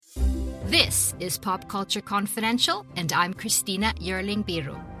This is Pop Culture Confidential, and I'm Christina Yerling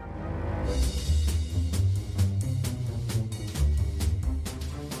Biro.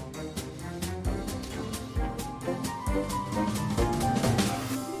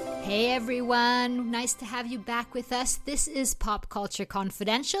 Hey everyone, nice to have you back with us. This is Pop Culture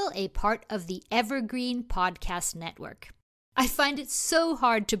Confidential, a part of the Evergreen Podcast Network. I find it so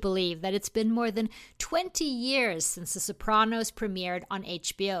hard to believe that it's been more than 20 years since The Sopranos premiered on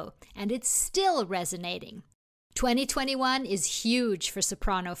HBO, and it's still resonating. 2021 is huge for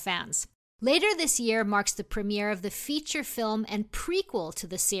Soprano fans. Later this year marks the premiere of the feature film and prequel to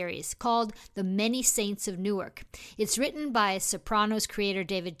the series called The Many Saints of Newark. It's written by Sopranos creator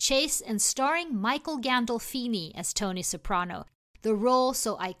David Chase and starring Michael Gandolfini as Tony Soprano, the role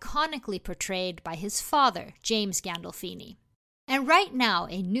so iconically portrayed by his father, James Gandolfini. And right now,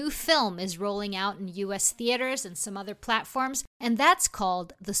 a new film is rolling out in U.S. theaters and some other platforms, and that's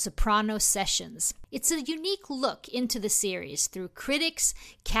called The Sopranos Sessions. It's a unique look into the series through critics,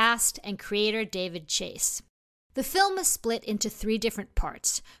 cast, and creator David Chase. The film is split into 3 different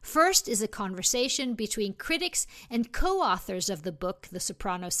parts. First is a conversation between critics and co-authors of the book The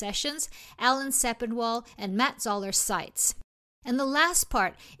Sopranos Sessions, Alan Sepinwall and Matt Zoller-Seitz. And the last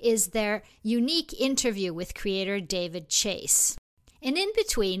part is their unique interview with creator David Chase. And in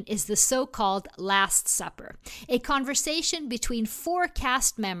between is the so-called Last Supper, a conversation between 4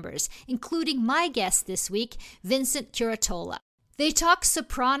 cast members, including my guest this week, Vincent Curatola. They talk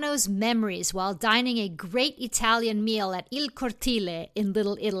Sopranos memories while dining a great Italian meal at Il Cortile in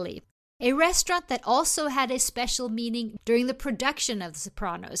Little Italy, a restaurant that also had a special meaning during the production of The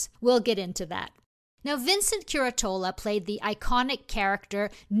Sopranos. We'll get into that. Now, Vincent Curatola played the iconic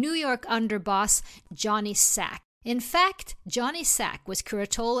character New York underboss Johnny Sack. In fact, Johnny Sack was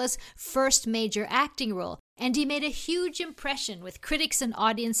Curatola's first major acting role, and he made a huge impression with critics and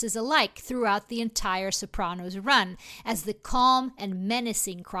audiences alike throughout the entire Sopranos run as the calm and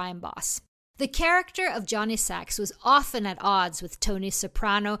menacing crime boss. The character of Johnny Sack was often at odds with Tony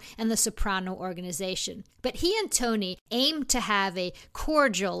Soprano and the Soprano organization, but he and Tony aimed to have a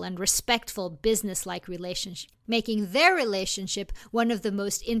cordial and respectful business-like relationship, making their relationship one of the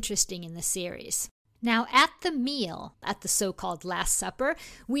most interesting in the series. Now, at the meal, at the so-called Last Supper,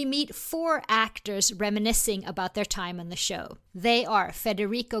 we meet 4 actors reminiscing about their time on the show. They are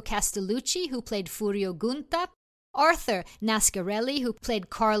Federico Castellucci, who played Furio Gunta, Arthur Nascarelli, who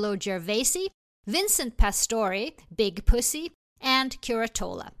played Carlo Gervasi, Vincent Pastore, Big Pussy, and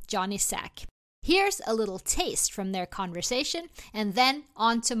Curatola, Johnny Sack. Here's a little taste from their conversation, and then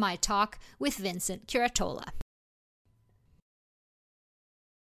on to my talk with Vincent Curatola.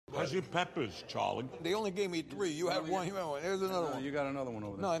 How's your peppers, Charlie? They only gave me 3. You had 1. You had 1. There's another one. You got another one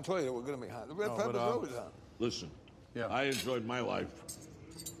over there. No, I told you they were going to be hot. The red peppers are always hot. Listen, Yeah. I enjoyed my life.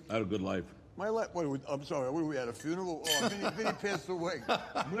 I had a good life. My life. I'm sorry. What, we had a funeral? Oh, Vinny passed away. No,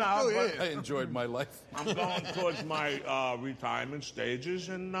 I enjoyed my life. I'm going towards my retirement stages,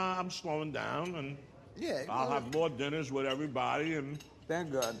 and I'm slowing down, and Yeah. I'll have more dinners with everybody, and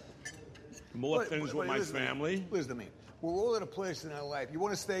Thank God. more things with my listen to me. family. Listen to me. We're all at a place in our life. You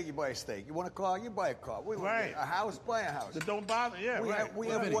want a steak, you buy a steak. You want a car, you buy a car. Right. A house, buy a house. That don't bother. Yeah, right. We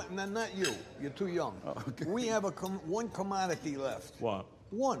have one. No, not you. You're too young. Oh, okay. We have one commodity left. What?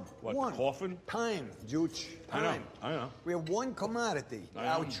 One. What, One. the coffin? Time, Juch. Time. I know. We have one commodity. I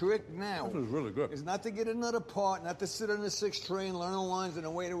Our know. trick now This was really good. is not to get another part, not to sit on the 6th train, learn the lines on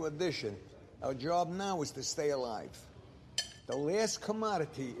the way to audition. Our job now is to stay alive. The last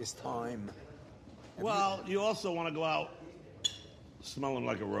commodity is time. Well, you also want to go out smelling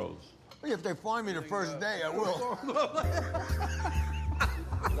like a rose. If they find me the first day, I will.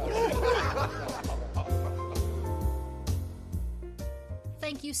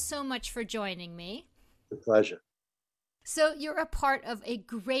 Thank you so much for joining me. A pleasure. So you're a part of a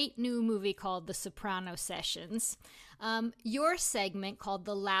great new movie called The Sopranos Sessions. Your segment called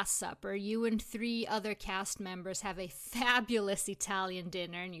The Last Supper, you and 3 other cast members have a fabulous Italian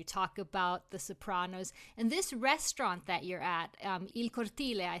dinner, and you talk about The Sopranos. And this restaurant that you're at, Il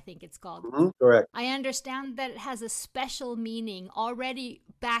Cortile, I think it's called. Correct. I understand that it has a special meaning already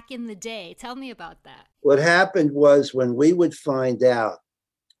back in the day. Tell me about that. What happened was when we would find out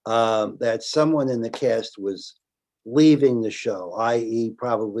that someone in the cast was leaving the show, i.e.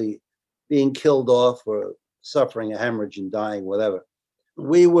 probably being killed off or suffering a hemorrhage and dying, whatever,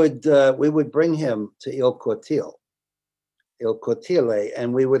 we would bring him to Il Cortile,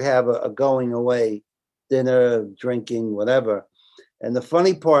 and we would have a going away dinner, drinking, whatever. And the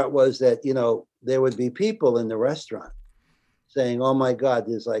funny part was that, there would be people in the restaurant saying, "Oh my God,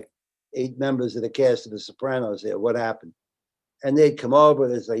 there's like 8 members of the cast of The Sopranos here. What happened?" And they'd come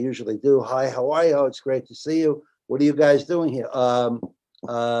over as they usually do. Hi, how are you? Oh, it's great to see you. What are you guys doing here? We're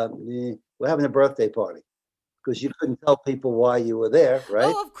having a birthday party, because you couldn't tell people why you were there, right?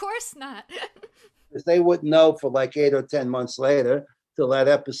 Oh, of course not. Because they wouldn't know for like 8 or 10 months later till that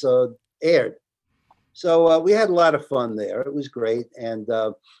episode aired. So we had a lot of fun there. It was great. And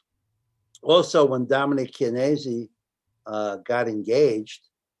also, when Dominic Chianese got engaged,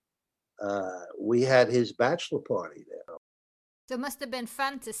 we had his bachelor party there. So it must have been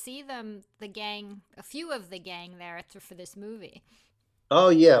fun to see them, the gang, a few of the gang there for this movie. Oh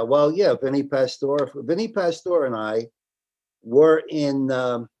yeah, well yeah, Vinny Pastor and I were in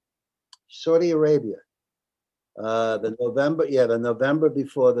Saudi Arabia. The November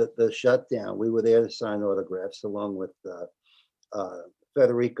before the shutdown, we were there to sign autographs along with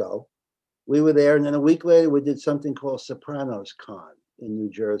Federico. We were there, and then a week later, we did something called Sopranos Con in New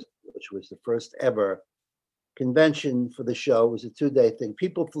Jersey, which was the first ever convention for the show. It was a 2-day thing.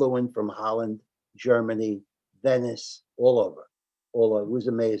 People flew in from Holland, Germany, Venice, all over. It was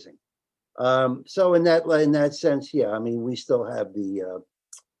amazing. So in that sense, yeah, I mean, we still have the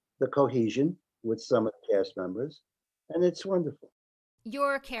cohesion with some of the cast members, and it's wonderful.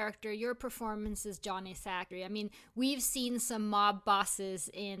 Your character, your performance as Johnny Sack. I mean, we've seen some mob bosses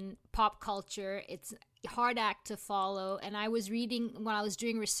in pop culture. It's a hard act to follow. And I was reading, when I was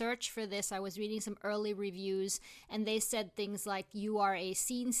doing research for this, I was reading some early reviews, and they said things like, you are a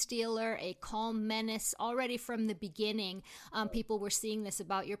scene stealer, a calm menace. Already from the beginning, people were seeing this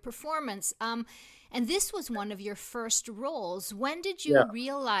about your performance. And this was one of your first roles. When did you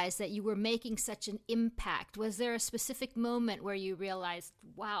realize that you were making such an impact? Was there a specific moment where you realized,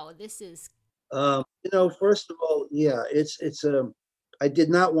 wow, this is... First of all, yeah, I did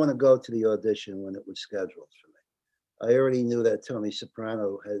not want to go to the audition when it was scheduled for me. I already knew that Tony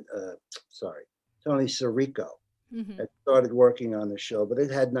Sirico had started working on the show, but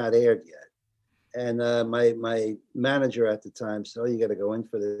it had not aired yet. And my manager at the time said, "Oh, you got to go in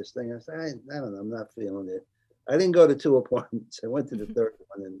for this thing." I said, I don't know, I'm not feeling it. I didn't go to 2 appointments. I went to the third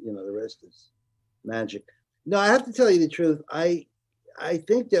one, and the rest is magic. No, I have to tell you the truth. I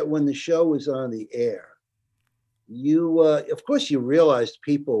think that when the show was on the air, of course, you realized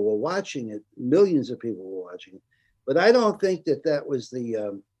people were watching it. Millions of people were watching it, but I don't think that was the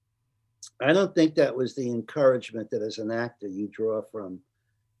encouragement that as an actor you draw from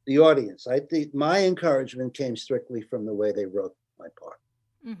the audience. I think my encouragement came strictly from the way they wrote my part.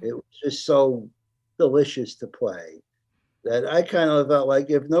 It was just so delicious to play that I kind of felt like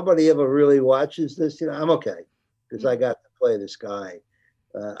if nobody ever really watches this, I'm okay, because I got to play this guy.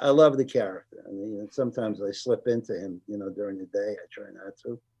 I love the character. I mean, sometimes I slip into him, during the day. I try not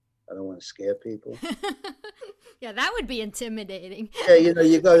to. I don't want to scare people. Yeah, that would be intimidating. Yeah,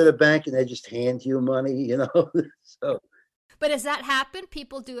 you go to the bank and they just hand you money, so. But does that happen?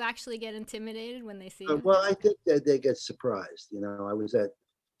 People do actually get intimidated when they see you? Well, I think that they get surprised. I was at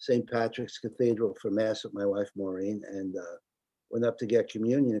St. Patrick's Cathedral for Mass with my wife, Maureen, and went up to get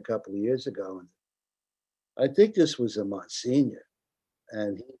communion a couple of years ago. And I think this was a Monsignor.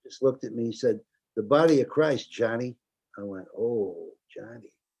 And he just looked at me and said, "The body of Christ, Johnny." I went, "Oh,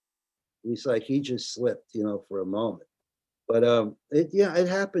 Johnny." He's like, he just slipped, for a moment. But it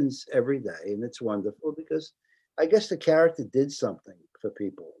happens every day, and it's wonderful because I guess the character did something for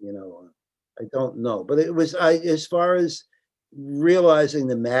people, I don't know. But it was as far as realizing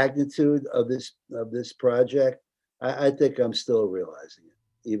the magnitude of this project, I think I'm still realizing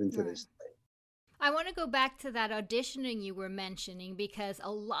it, even to this day. I want to go back to that auditioning you were mentioning, because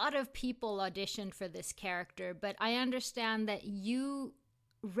a lot of people auditioned for this character, but I understand that you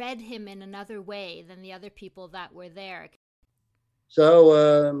read him in another way than the other people that were there.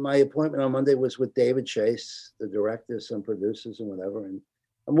 So my appointment on Monday was with David Chase, the director, some producers and whatever. And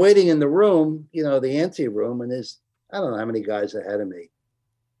I'm waiting in the room, the ante room, and there's, I don't know how many guys ahead of me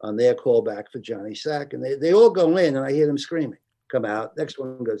on their callback for Johnny Sack. And they all go in, and I hear them screaming. Come out. Next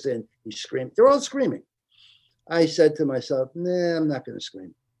one goes in. He's screaming. They're all screaming. I said to myself, nah, I'm not going to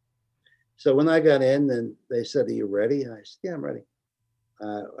scream. So when I got in, and they said, "Are you ready?" I said, "Yeah, I'm ready."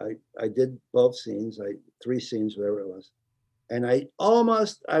 I did both scenes, 3 scenes, whatever it was. And I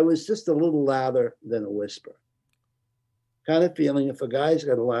was just a little louder than a whisper. Kind of feeling if a guy's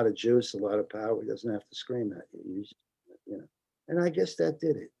got a lot of juice, a lot of power, he doesn't have to scream at you. And I guess that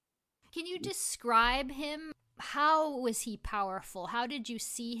did it. Can you describe him? How was he powerful? How did you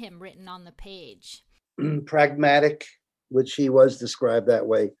see him written on the page? Pragmatic, which he was described that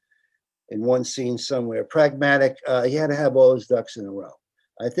way in one scene somewhere. Pragmatic, he had to have all his ducks in a row.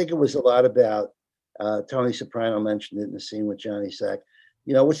 I think it was a lot about, Tony Soprano mentioned it in the scene with Johnny Sack.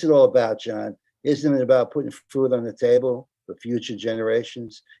 What's it all about, John? Isn't it about putting food on the table for future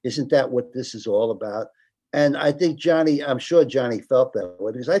generations. Isn't that what this is all about? And I think Johnny, I'm sure Johnny felt that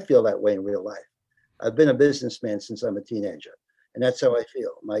way because I feel that way in real life. I've been a businessman since I'm a teenager, and that's how I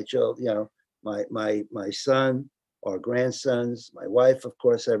feel. My child, my son, our grandsons, my wife, of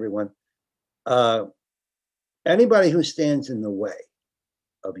course, everyone. Uh, Anybody who stands in the way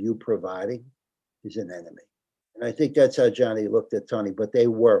of you providing is an enemy. And I think that's how Johnny looked at Tony, but they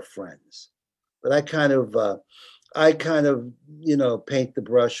were friends. But I kind of, paint the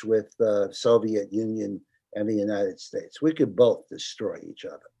brush with the Soviet Union and the United States. We could both destroy each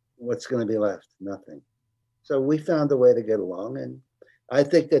other. What's going to be left? Nothing. So we found a way to get along, and I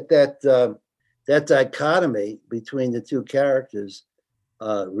think that dichotomy between the two characters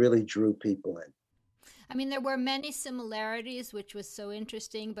really drew people in. I mean, there were many similarities, which was so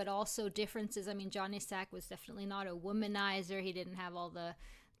interesting, but also differences. I mean, Johnny Sack was definitely not a womanizer. He didn't have all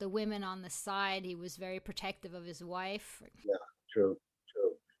the women on the side. He was very protective of his wife. Yeah, true.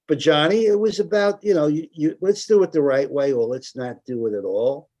 But Johnny, it was about, you let's do it the right way, or let's not do it at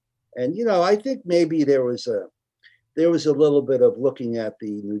all. And, I think maybe there was a little bit of looking at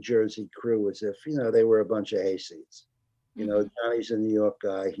the New Jersey crew as if, they were a bunch of hayseeds. Johnny's a New York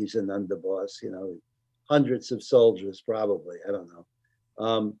guy. He's an underboss, hundreds of soldiers, probably. I don't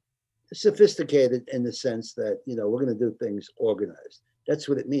know. Sophisticated in the sense that, we're going to do things organized. That's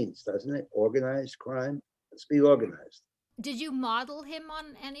what it means, doesn't it? Organized crime. Let's be organized. Did you model him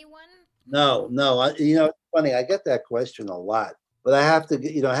on anyone? No. It's funny. I get that question a lot, but I have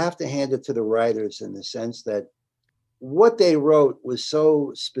to hand it to the writers in the sense that what they wrote was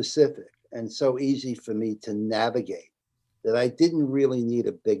so specific and so easy for me to navigate that I didn't really need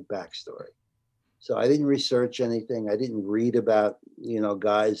a big backstory. So I didn't research anything. I didn't read about,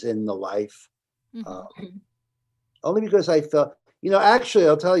 guys in the life. Only because I felt, actually,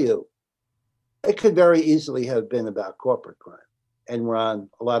 I'll tell you, it could very easily have been about corporate crime. Enron,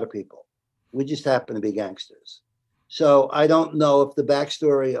 a lot of people. We just happen to be gangsters. So I don't know if the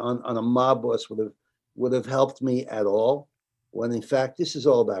backstory on a mob boss would have helped me at all, when in fact, this is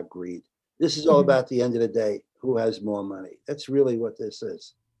all about greed. This is all about, the end of the day, who has more money. That's really what this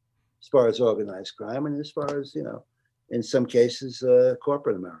is, as far as organized crime and as far as, in some cases,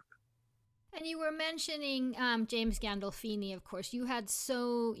 corporate America. And you were mentioning James Gandolfini, of course. You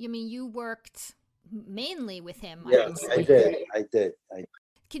worked mainly with him. Yes, I did.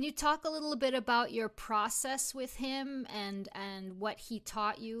 Can you talk a little bit about your process with him and what he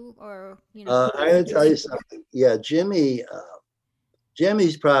taught you, or I gotta tell you something. Yeah,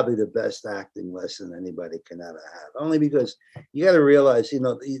 Jimmy's probably the best acting lesson anybody can ever have. Only because you got to realize,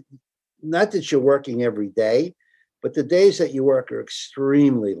 not that you're working every day, but the days that you work are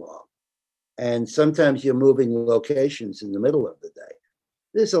extremely long, and sometimes you're moving locations in the middle of the day.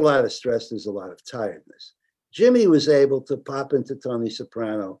 There's a lot of stress. There's a lot of tiredness. Jimmy was able to pop into Tony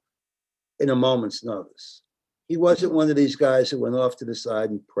Soprano in a moment's notice. He wasn't one of these guys who went off to the side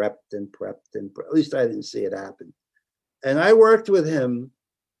and prepped. At least I didn't see it happen. And I worked with him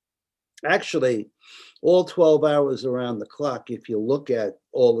actually all 12 hours around the clock, if you look at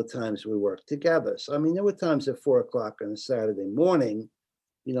all the times we worked together. So, there were times at 4:00 on a Saturday morning,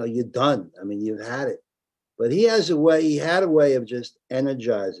 you're done. You've had it. But he had a way of just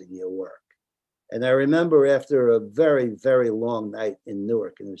energizing your work. And I remember after a very, very long night in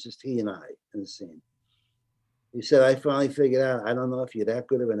Newark, and it was just he and I in the scene, he said, I finally figured out, I don't know if you're that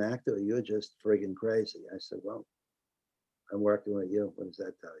good of an actor or you're just friggin' crazy. I said, well, I'm working with you. What does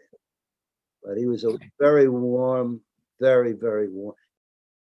that tell you? But he was a very warm, very, very warm.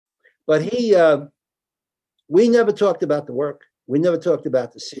 But we never talked about the work. We never talked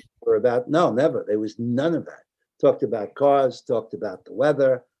about the scene never. There was none of that. Talked about cars, talked about the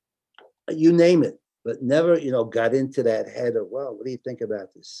weather, you name it, but never, got into that head of, well, what do you think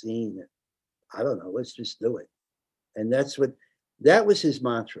about this scene? I don't know. Let's just do it. And that was his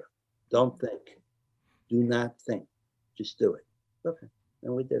mantra. Don't think. Do not think. Just do it. Okay.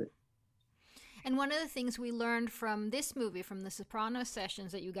 And we did it. And one of the things we learned from this movie, from the Sopranos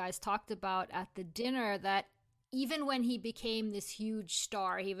sessions that you guys talked about at the dinner, that even when he became this huge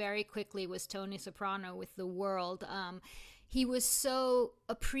star, he very quickly was Tony Soprano with the world. He was so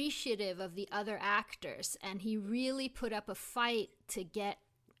appreciative of the other actors, and he really put up a fight to get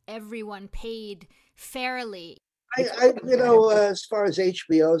everyone paid fairly. As far as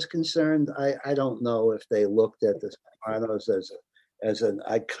HBO is concerned, I don't know if they looked at the Sopranos as an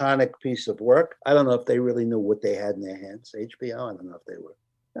iconic piece of work. I don't know if they really knew what they had in their hands. HBO, I don't know if they were,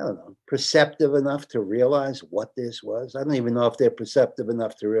 perceptive enough to realize what this was. I don't even know if they're perceptive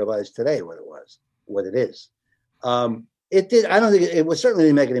enough to realize today what it is. It did. I don't think it was certainly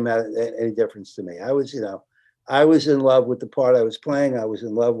didn't make any difference to me. I was, I was in love with the part I was playing. I was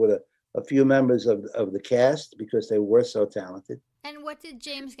in love with a few members of the cast because they were so talented. And what did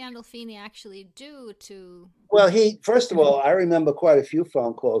James Gandolfini actually do to? Well, first of all, I remember quite a few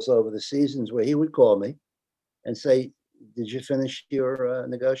phone calls over the seasons where he would call me and say, "Did you finish your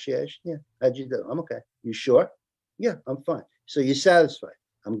negotiation? Yeah. How'd you do? I'm okay. You sure? Yeah, I'm fine. So you're satisfied?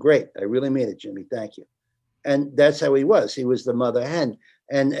 I'm great. I really mean it, Jimmy. Thank you." And that's how he was. He was the mother hen.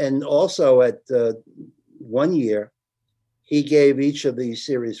 And also at 1 year, he gave each of these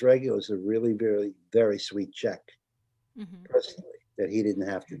series regulars a really, very, very sweet check personally that he didn't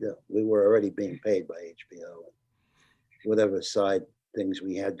have to do. We were already being paid by HBO and whatever side things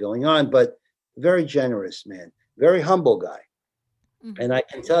we had going on, but very generous man, very humble guy. And I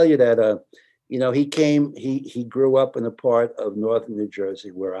can tell you that, he grew up in a part of northern New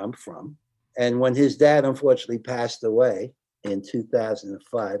Jersey where I'm from. And when his dad unfortunately passed away in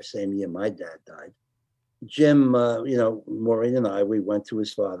 2005, same year my dad died, Jim, Maureen and I, we went to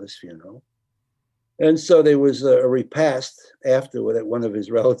his father's funeral. And so there was a repast afterward at one of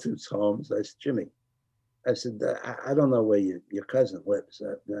his relatives' homes. I said, Jimmy, I said, I don't know where your cousin lives.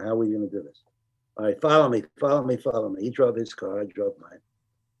 How are we going to do this? All right, follow me. He drove his car, I drove mine.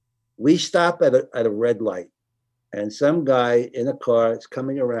 We stop at a red light, and some guy in a car is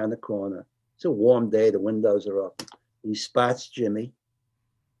coming around the corner. It's a warm day, the windows are open. He spots Jimmy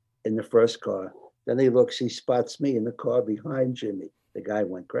in the first car. Then he looks, he spots me in the car behind Jimmy. The guy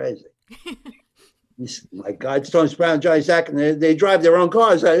went crazy. My God, Stone Brown, Johnny Sack, and they drive their own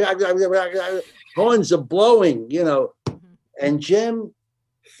cars. Horns are blowing, And Jim,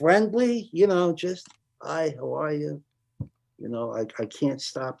 friendly, just, hi, how are you? I can't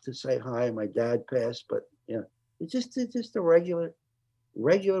stop to say hi. My dad passed, but it's just a regular.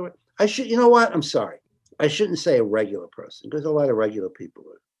 You know what? I'm sorry. I shouldn't say a regular person because a lot of regular people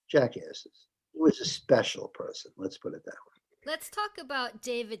are jackasses. He was a special person. Let's put it that way. Let's talk about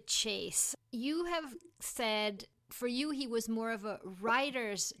David Chase. You have said for you he was more of a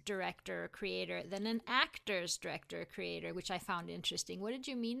writer's director creator than an actor's director creator, which I found interesting. What did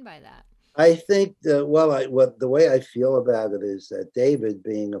you mean by that? I think the way I feel about it is that David,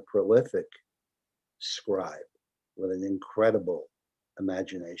 being a prolific scribe with an incredible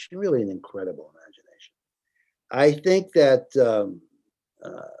imagination, really an incredible imagination, I think that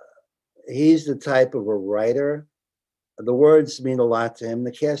he's the type of a writer. The words mean a lot to him.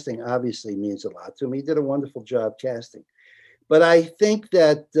 The casting obviously means a lot to him. He did a wonderful job casting. But I think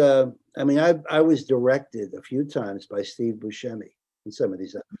that, I was directed a few times by Steve Buscemi in some of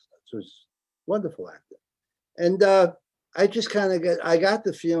these episodes. It was wonderful actor. And I just I got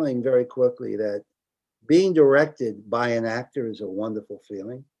the feeling very quickly that being directed by an actor is a wonderful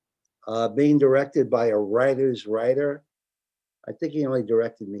feeling. Being directed by a writer's writer, I think he only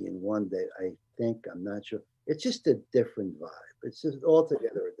directed me in one day. I'm not sure. It's just a different vibe. It's just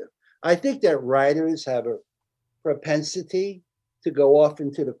altogether a different. I think that writers have a propensity to go off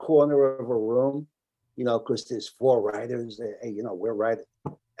into the corner of a room, because there's 4 writers there. Hey, we're writing,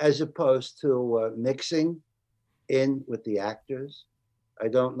 as opposed to mixing in with the actors. I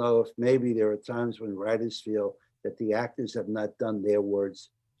don't know if maybe there are times when writers feel that the actors have not done their words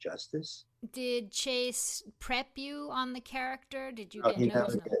justice. Did Chase prep you on the character? Did you No, get he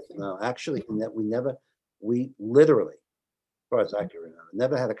notes? never did. No, actually, we literally, as far as I can remember,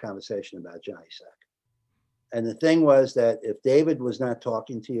 never had a conversation about Johnny Sack. And the thing was that if David was not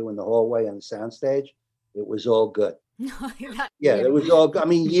talking to you in the hallway on the soundstage, it was all good. Yeah, it was all good. I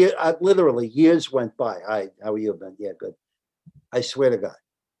mean, literally years went by. Hi, how are you, Ben? Yeah, good. I swear to God.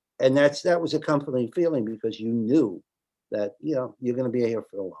 And that was a comforting feeling because you knew that, you're going to be here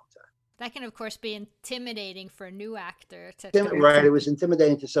for a long time. That can, of course, be intimidating for a new actor. Right. It was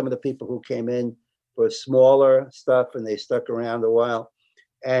intimidating to some of the people who came in for smaller stuff and they stuck around a while.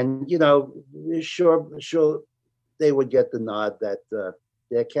 And, sure, they would get the nod that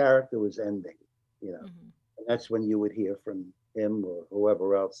their character was ending, And that's when you would hear from him or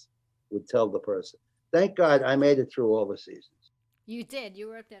whoever else would tell the person. Thank God I made it through all the seasons. You did. You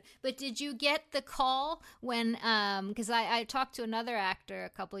were up there. But did you get the call when, because I talked to another actor a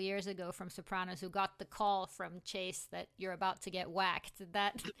couple of years ago from Sopranos who got the call from Chase that you're about to get whacked. Did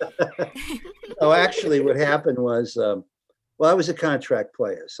that? Oh, actually what happened was, I was a contract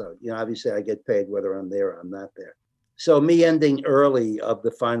player. So, obviously I get paid whether I'm there or I'm not there. So me ending early of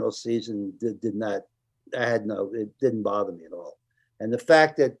the final season it didn't bother me at all. And the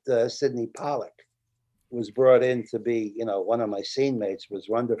fact that Sidney Pollack was brought in to be, one of my scene mates was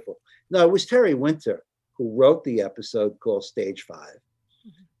wonderful. No, it was Terry Winter who wrote the episode called Stage 5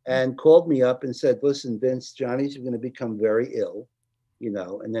 and called me up and said, listen, Vince, Johnny's going to become very ill.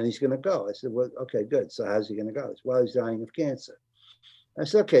 and then he's going to go. I said, well, okay, good. So how's he going to go? He said, well, he's dying of cancer. I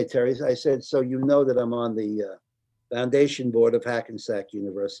said, okay, Terry. I said, so you know that I'm on the foundation board of Hackensack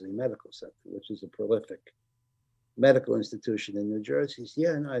University Medical Center, which is a prolific medical institution in New Jersey. He said,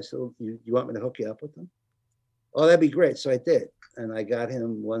 yeah, no. I said, well, you want me to hook you up with them? Oh, that'd be great. So I did. And I got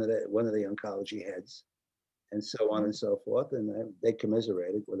him one of the oncology heads and so on and so forth. And they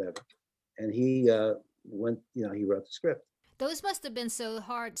commiserated, whatever. And he went, he wrote the script. Those must have been so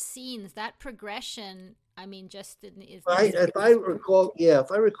hard scenes. That progression, I mean, just is. If I recall,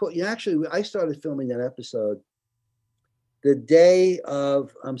 actually, I started filming that episode the day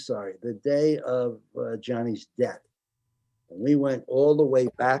of Johnny's death. And we went all the way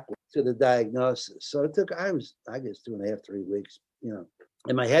back to the diagnosis. So it took, I guess, 2.5, 3 weeks,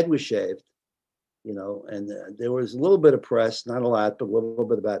 and my head was shaved, and there was a little bit of press, not a lot, but a little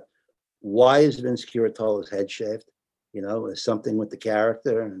bit about why is Vince Curatola's head shaved? Is something with the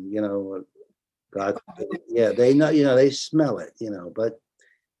character, and God, yeah, they know, they smell it, but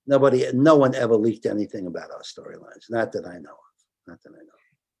no one ever leaked anything about our storylines, not that I know of,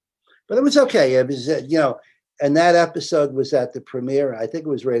 but it was okay. It was, and that episode was at the premiere. I think it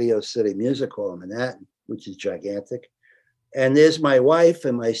was Radio City Music Hall in Manhattan, which is gigantic. And there's my wife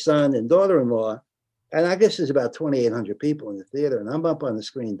and my son and daughter-in-law, and I guess there's about 2,800 people in the theater, and I'm up on the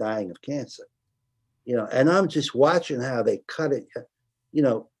screen dying of cancer. And I'm just watching how they cut it,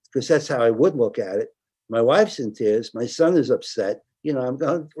 because that's how I would look at it. My wife's in tears. My son is upset. I'm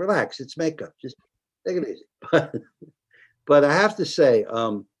going, relax, it's makeup. Just take it easy. But I have to say,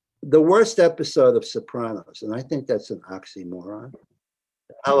 the worst episode of Sopranos, and I think that's an oxymoron,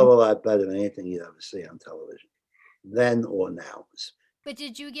 a hell of a lot better than anything you'd ever see on television, then or now. But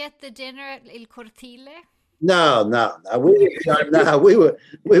did you get the dinner at Il Cortile? No.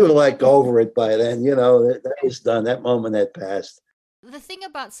 We were like over it by then. That was done. That moment had passed. The thing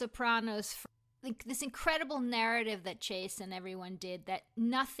about Sopranos, this incredible narrative that Chase and everyone did, that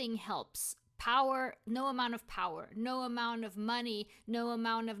nothing helps. Power, no amount of money, no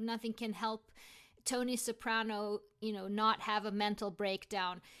amount of nothing can help Tony Soprano, not have a mental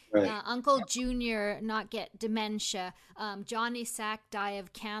breakdown. Right. Uncle Junior not get dementia. Johnny Sack die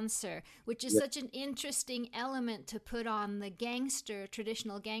of cancer, which is such an interesting element to put on the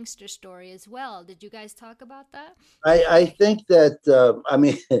traditional gangster story as well. Did you guys talk about that? I think that,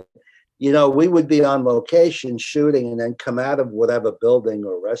 we would be on location shooting and then come out of whatever building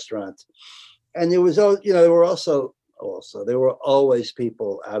or restaurant. And there was, there were always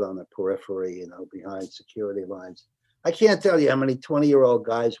people out on the periphery, behind security lines. I can't tell you how many 20-year-old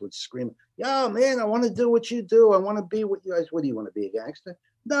guys would scream, "Yo, man, I want to do what you do. I want to be what you guys." What do you want to be, a gangster?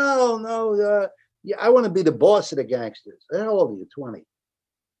 No. Yeah, I want to be the boss of the gangsters. How old are you? 20.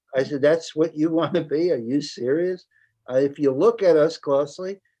 I said, that's what you want to be? Are you serious? If you look at us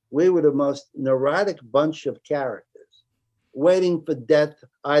closely, we were the most neurotic bunch of characters, waiting for death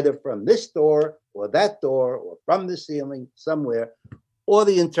either from this door or that door or from the ceiling somewhere, or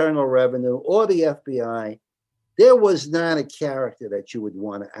the Internal Revenue or the FBI. There was not a character that you would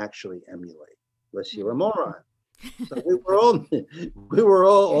want to actually emulate, unless you're a moron. So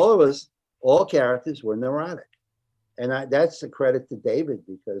all characters were neurotic. And that's a credit to David,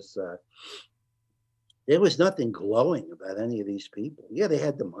 because there was nothing glowing about any of these people. Yeah, they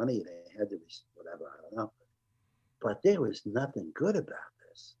had the money, they had the whatever, I don't know. But there was nothing good about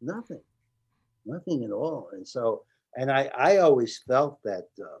this. Nothing at all. And so, and I always felt that,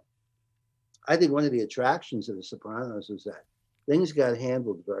 I think one of the attractions of The Sopranos was that things got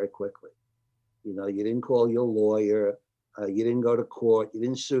handled very quickly. You didn't call your lawyer, you didn't go to court, you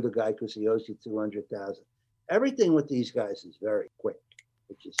didn't sue the guy because he owes you $200,000. Everything with these guys is very quick,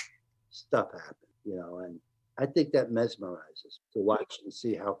 which is stuff happens, and I think that mesmerizes to watch and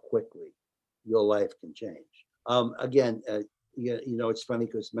see how quickly your life can change. Again, it's funny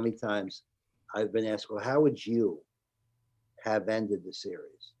because many times I've been asked, well, how would you have ended the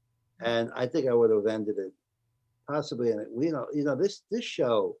series? And I think I would have ended it possibly. And this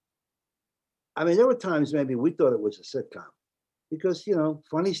show, I mean, there were times maybe we thought it was a sitcom because,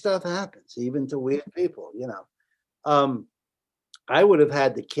 funny stuff happens even to weird people, I would have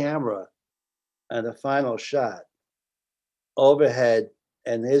had the camera and the final shot overhead,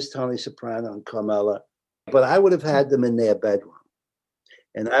 and here's Tony Soprano and Carmela, but I would have had them in their bedroom.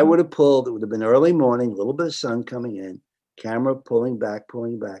 And I would have pulled, it would have been early morning, a little bit of sun coming in, camera pulling back,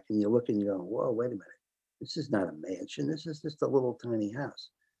 and you're looking, you're going, whoa, wait a minute. This is not a mansion. This is just a little tiny house.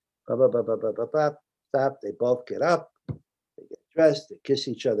 Stop. They both get up. They get dressed. They kiss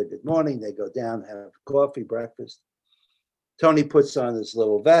each other good morning. They go down, have coffee, breakfast. Tony puts on his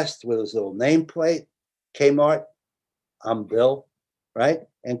little vest with his little nameplate. Kmart. I'm Bill. right?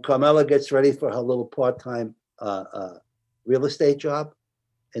 And Carmela gets ready for her little part-time real estate job,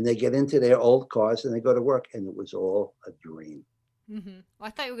 and they get into their old cars and they go to work, and it was all a dream. Well, I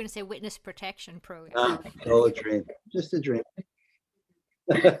thought you were going to say witness protection program. All a dream, just a dream.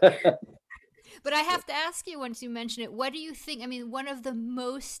 But I have to ask you, once you mention it, what do you think? I mean, one of the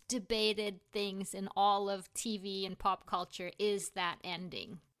most debated things in all of TV and pop culture is that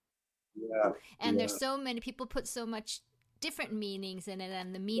ending. Yeah. And yeah. there's so many people put so much different meanings in it,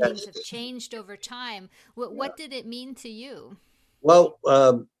 and the Yes. meanings have changed over time. What did it mean to you? Well,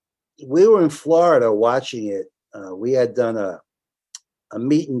 we were in Florida watching it. We had done a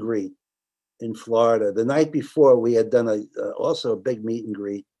meet and greet in Florida. The night before, we had done also a big meet and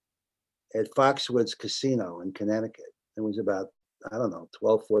greet at Foxwoods Casino in Connecticut. It was about, I don't know,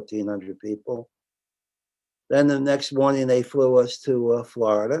 1,400 people. Then the next morning, they flew us to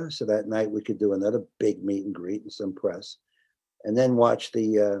Florida. So that night, we could do another big meet and greet and some press, and then watch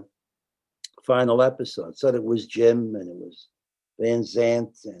the final episode. So it was Jim, and it was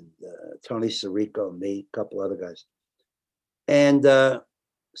Vincent, and Tony Sirico, me, a couple other guys. And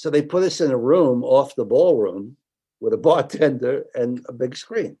so they put us in a room off the ballroom with a bartender and a big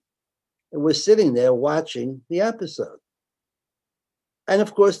screen. And we're sitting there watching the episode. And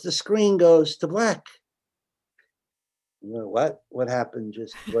of course, the screen goes to black. You know what? What happened?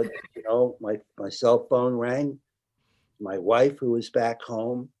 My cell phone rang. My wife, who was back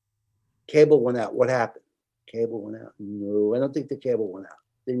home, cable went out. What happened? Cable went out. No, I don't think the cable went out.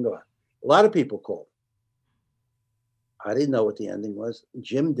 Didn't go out. A lot of people called. I didn't know what the ending was.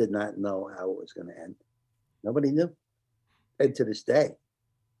 Jim did not know how it was going to end. Nobody knew. And to this day,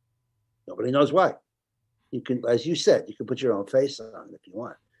 nobody knows why. You can, as you said, you can put your own face on it if you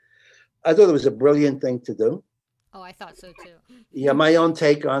want. I thought it was a brilliant thing to do. Oh, I thought so too. Yeah, my own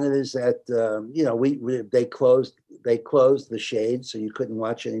take on it is that they closed the shade, so you couldn't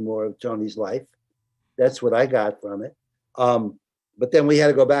watch any more of Tony's life. That's what I got from it. But then we had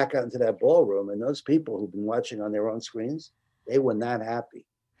to go back out into that ballroom, and those people who've been watching on their own screens, they were not happy.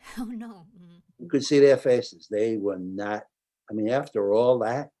 Oh no. You could see their faces. They were not. I mean, after all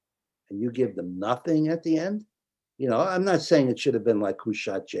that, and you give them nothing at the end. I'm not saying it should have been like Who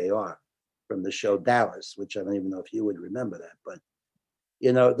Shot JR from the show Dallas, which I don't even know if you would remember that, but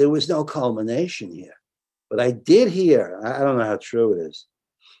there was no culmination here. But I did hear, I don't know how true it is,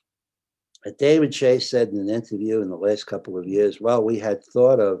 that David Chase said in an interview in the last couple of years, well, we had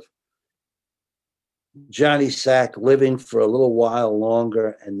thought of Johnny Sack living for a little while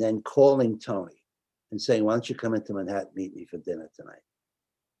longer and then calling Tony and saying, why don't you come into Manhattan, meet me for dinner tonight?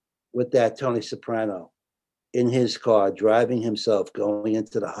 With that, Tony Soprano in his car, driving himself, going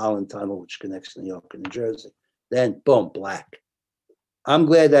into the Holland Tunnel, which connects New York and New Jersey. Then, boom, black. I'm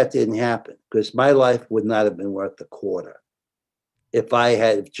glad that didn't happen, because my life would not have been worth a quarter if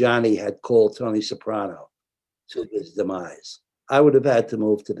Johnny had called Tony Soprano to his demise. I would have had to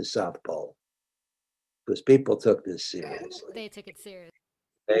move to the South Pole, because people took this seriously. They took it seriously.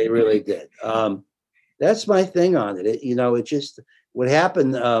 They really did. That's my thing on it. It just, what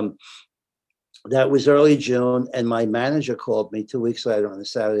happened, that was early June, and my manager called me 2 weeks later on a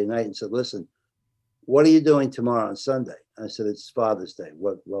Saturday night and said, listen, what are you doing tomorrow on Sunday? I said, it's Father's Day.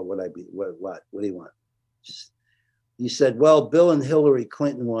 What would I be? What do you want? He said, well, Bill and Hillary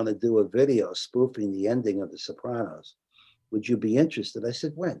Clinton want to do a video spoofing the ending of The Sopranos. Would you be interested? I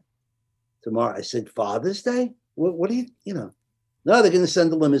said, when? Tomorrow. I said, Father's Day? What do you know? No, they're going to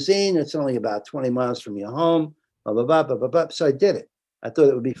send a limousine. It's only about 20 miles from your home. Blah, blah, blah, blah, blah, blah. So I did it. I thought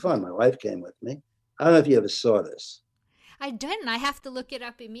it would be fun. My wife came with me. I don't know if you ever saw this. I didn't. I have to look it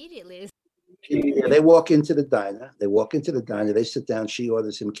up immediately. They walk into the diner. They sit down. She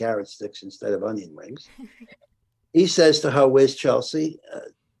orders him carrot sticks instead of onion rings. He says to her, where's Chelsea?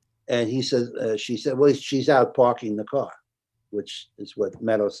 And she said, well, she's out parking the car, which is what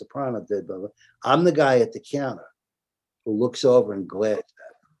Meadow Soprano did. But I'm the guy at the counter who looks over and glares at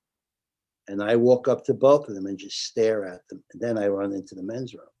them. And I walk up to both of them and just stare at them. And then I run into the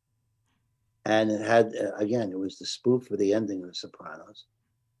men's room. And it had, again, it was the spoof for the ending of The Sopranos,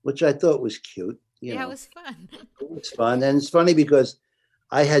 which I thought was cute. It was fun. It was fun. And it's funny because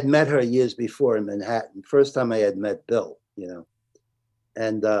I had met her years before in Manhattan. First time I had met Bill,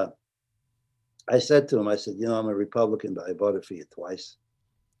 And I said to him, I'm a Republican, but I voted for you twice.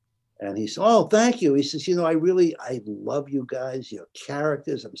 And he said, oh, thank you. He says, I love you guys, your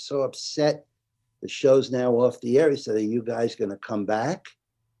characters. I'm so upset. The show's now off the air. He said, are you guys going to come back?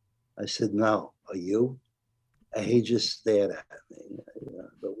 I said, no. Are you? And he just stared at me.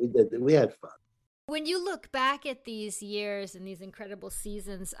 But we had fun. When you look back at these years and these incredible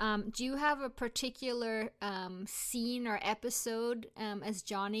seasons, do you have a particular scene or episode as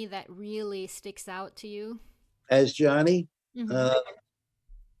Johnny that really sticks out to you? As Johnny, Mm-hmm.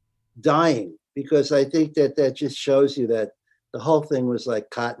 dying, because I think that just shows you that the whole thing was like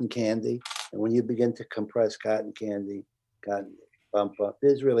cotton candy. And when you begin to compress cotton candy, cotton bump up,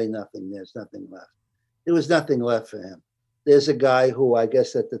 there's really nothing. There's nothing left. There was nothing left for him. There's a guy who I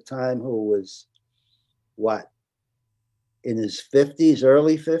guess at the time who was what, in his 50s,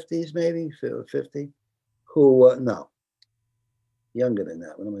 early 50s, maybe 50, who, no, younger than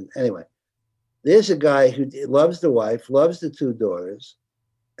that. Anyway, there's a guy who loves the wife, loves the two daughters,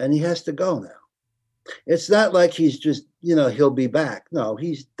 and he has to go now. It's not like he's just, he'll be back. No,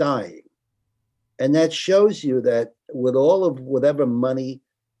 he's dying. And that shows you that with all of whatever money,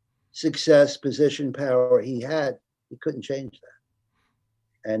 success, position, power he had, he couldn't change that.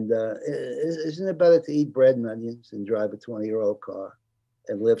 And isn't it better to eat bread and onions and drive a 20-year-old car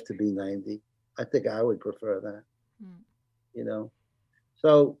and live to be 90? I think I would prefer that,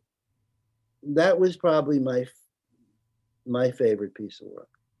 So that was probably my favorite piece of work.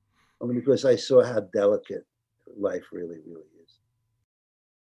 Because I saw how delicate life really, really is.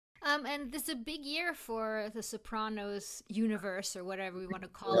 And this is a big year for the Sopranos universe, or whatever we want to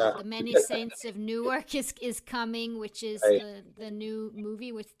call it. The Many Saints of Newark is coming, which is the new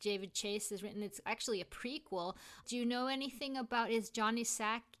movie with David Chase has written. It's actually a prequel. Do you know anything about, is Johnny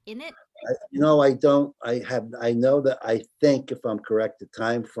Sack in it? I don't. I know that, I think, if I'm correct, the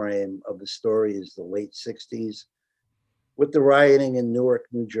time frame of the story is the late 60s, with the rioting in Newark,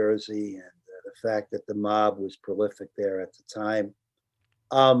 New Jersey, and the fact that the mob was prolific there at the time.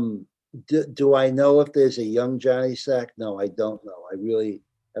 Do I know if there's a young Johnny Sack? No, I don't know. I really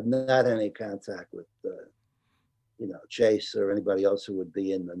have not had any contact with, Chase or anybody else who would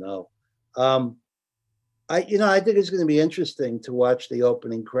be in the know. I think it's going to be interesting to watch the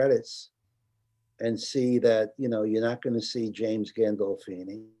opening credits and see that, you're not going to see James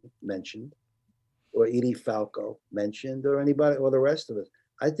Gandolfini mentioned, or Edie Falco mentioned, or anybody, or the rest of us.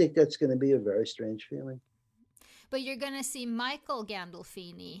 I think that's going to be a very strange feeling. But you're going to see Michael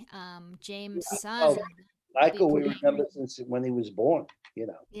Gandolfini, James' son. Michael, we remember since when he was born,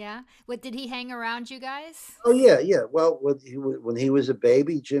 Yeah. What, did he hang around you guys? Oh, yeah. Well, when he was a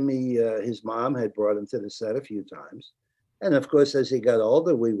baby, Jimmy, his mom had brought him to the set a few times. And of course, as he got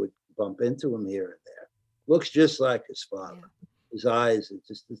older, we would bump into him here and there. Looks just like his father. Yeah. His eyes,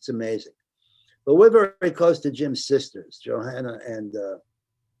 it's amazing. But we're very close to Jim's sisters, Johanna and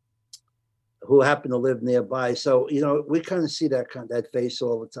who happen to live nearby. So, we kind of see that face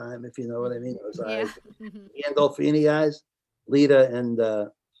all the time, if you know what I mean. Those eyes, Gandolfini eyes, Lita and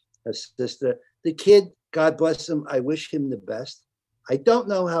her sister. The kid, God bless him, I wish him the best. I don't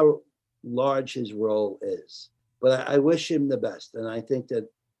know how large his role is, but I wish him the best. And I think that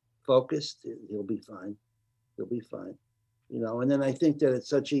focused, he'll be fine. He'll be fine. And then I think that at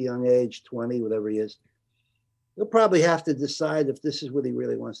such a young age, 20, whatever he is, he'll probably have to decide if this is what he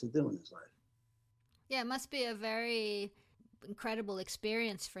really wants to do in his life. Yeah, it must be a very incredible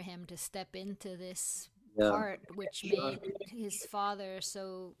experience for him to step into this part, which made his father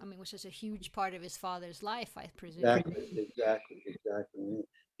which is a huge part of his father's life, I presume. Exactly.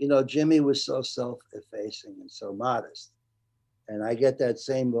 Jimmy was so self-effacing and so modest. And I get that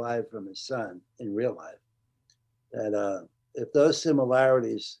same vibe from his son in real life, that if those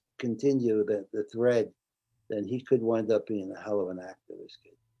similarities continue, the thread, then he could wind up being a hell of an actor, this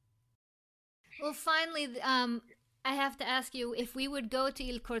kid. Well, finally, I have to ask you, if we would go to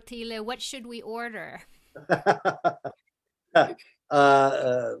Il Cortile, what should we order?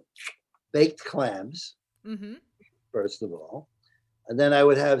 Baked clams, first of all. And then I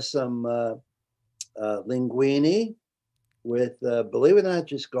would have some linguine with, believe it or not,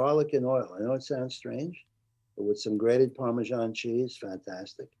 just garlic and oil. I know it sounds strange, but with some grated Parmesan cheese,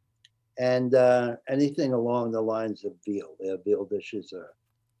 fantastic. And anything along the lines of veal. Their veal dishes are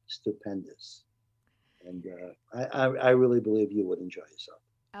stupendous. And I really believe you would enjoy yourself.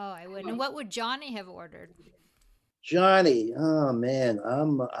 Oh, I would. And what would Johnny have ordered? Johnny, oh man,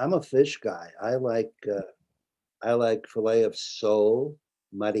 I'm a fish guy. I like filet of sole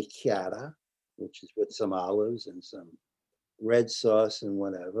maricchiata, which is with some olives and some red sauce and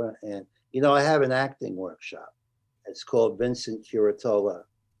whatever. And I have an acting workshop. It's called Vincent Curatola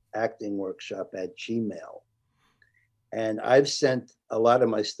Acting Workshop at Gmail. And I've sent a lot of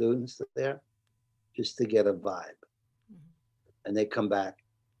my students there just to get a vibe. And they come back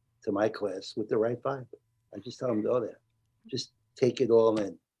to my class with the right vibe. I just tell them, go there. Just take it all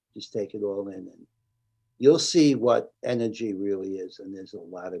in. And you'll see what energy really is. And there's a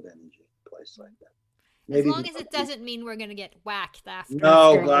lot of energy in a place like that. As long as it doesn't mean we're going to get whacked after.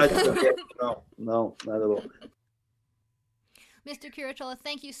 No, God forbid. No, not at all. Mr. Curatola,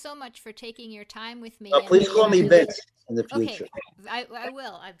 thank you so much for taking your time with me. Please call me Vince in the future. Okay, I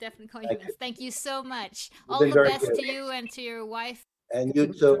will. I'll definitely call you Vince. Thank you so much. You've All the been very best good. to you and to your wife. And you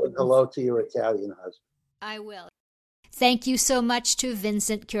too, and hello to your Italian husband. I will. Thank you so much to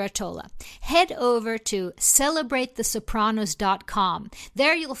Vincent Curatola. Head over to celebratethesopranos.com.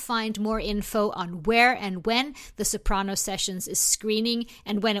 There you'll find more info on where and when the Sopranos Sessions is screening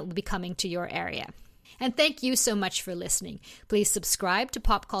and when it will be coming to your area. And thank you so much for listening. Please subscribe to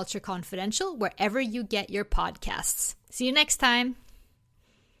Pop Culture Confidential wherever you get your podcasts. See you next time.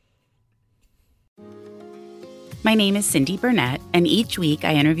 My name is Cindy Burnett, and each week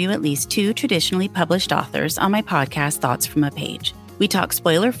I interview at least 2 traditionally published authors on my podcast, Thoughts from a Page. We talk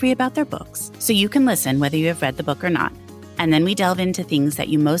spoiler-free about their books, so you can listen whether you have read the book or not. And then we delve into things that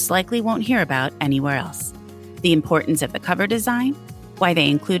you most likely won't hear about anywhere else. The importance of the cover design, why they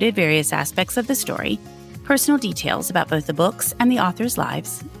included various aspects of the story, personal details about both the books and the authors'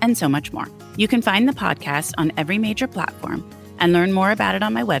 lives, and so much more. You can find the podcast on every major platform and learn more about it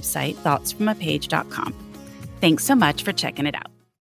on my website, thoughtsfromapage.com. Thanks so much for checking it out.